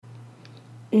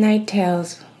Night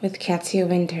Tales with Katsia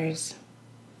Winters.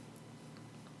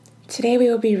 Today we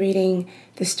will be reading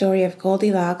the story of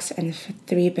Goldilocks and the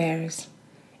Three Bears.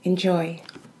 Enjoy.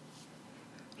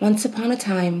 Once upon a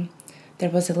time, there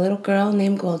was a little girl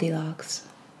named Goldilocks.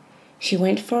 She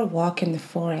went for a walk in the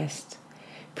forest.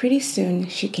 Pretty soon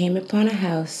she came upon a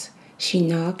house. She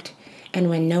knocked, and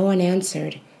when no one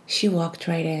answered, she walked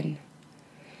right in.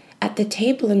 At the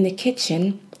table in the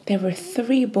kitchen, there were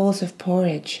 3 bowls of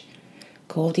porridge.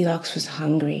 Goldilocks was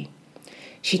hungry.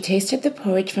 She tasted the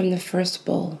porridge from the first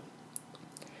bowl.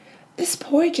 "This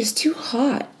porridge is too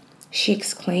hot," she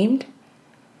exclaimed.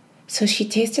 So she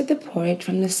tasted the porridge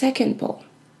from the second bowl.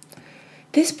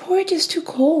 "This porridge is too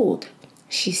cold,"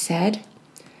 she said.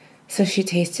 So she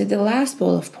tasted the last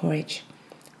bowl of porridge.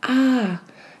 "Ah,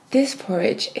 this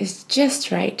porridge is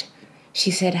just right,"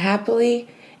 she said happily,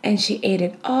 and she ate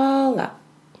it all up.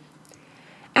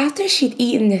 After she'd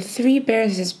eaten the 3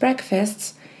 bears'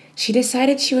 breakfasts, she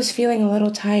decided she was feeling a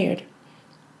little tired.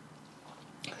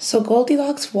 So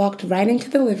Goldilocks walked right into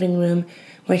the living room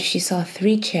where she saw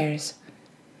 3 chairs.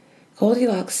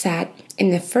 Goldilocks sat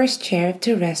in the first chair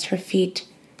to rest her feet.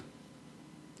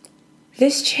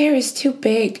 "This chair is too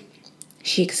big,"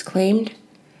 she exclaimed.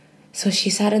 So she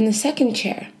sat in the second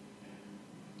chair.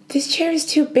 "This chair is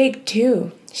too big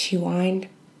too," she whined.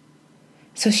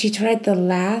 So she tried the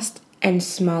last and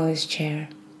smallest chair.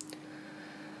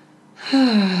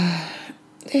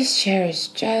 "This chair is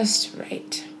just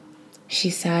right," she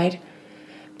sighed.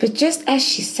 But just as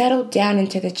she settled down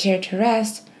into the chair to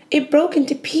rest, it broke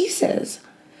into pieces.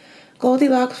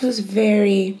 Goldilocks was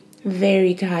very,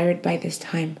 very tired by this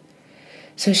time,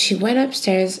 so she went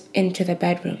upstairs into the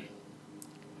bedroom.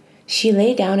 She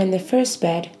lay down in the first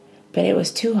bed, but it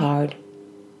was too hard.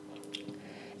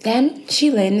 Then she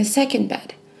lay in the second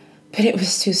bed, but it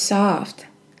was too soft.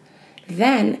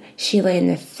 Then she lay in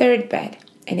the third bed,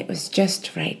 and it was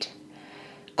just right.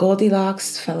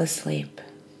 Goldilocks fell asleep.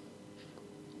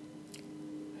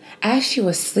 As she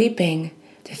was sleeping,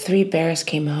 the 3 bears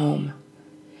came home.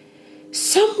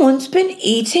 "Someone's been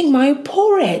eating my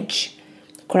porridge,"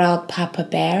 growled Papa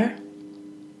Bear.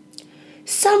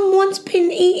 "Someone's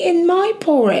been eating my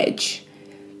porridge,"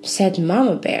 said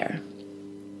Mama Bear.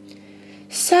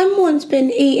 "Someone's been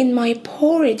eating my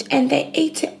porridge and they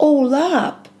ate it all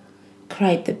up,"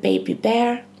 cried the baby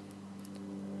bear.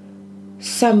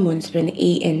 "Someone's been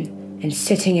eating and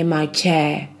sitting in my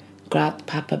chair," growled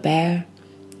Papa Bear.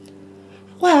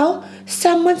 "Well,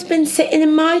 someone's been sitting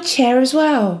in my chair as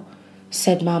well,"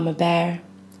 said Mama Bear.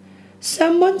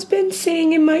 "Someone's been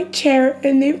sitting in my chair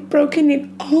and they've broken it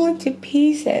all to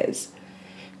pieces,"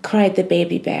 cried the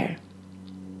baby bear.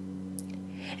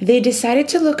 They decided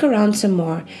to look around some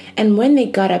more, and when they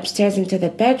got upstairs into the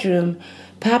bedroom,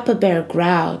 Papa Bear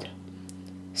growled,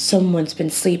 "Someone's been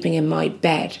sleeping in my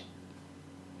bed."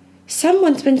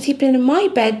 "Someone's been sleeping in my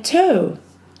bed too,"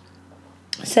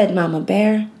 said Mama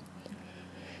Bear.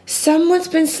 "Someone's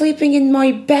been sleeping in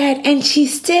my bed and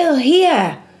she's still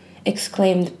here,"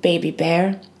 exclaimed Baby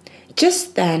Bear.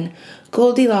 Just then,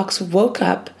 Goldilocks woke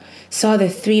up, saw the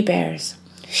 3 bears.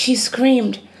 She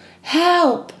screamed,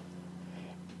 "Help!"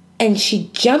 And she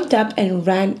jumped up and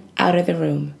ran out of the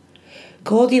room.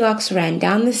 Goldilocks ran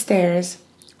down the stairs,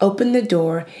 opened the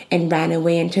door, and ran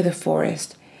away into the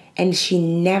forest, and she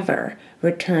never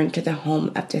returned to the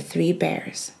home of the 3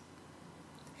 bears.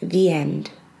 The end.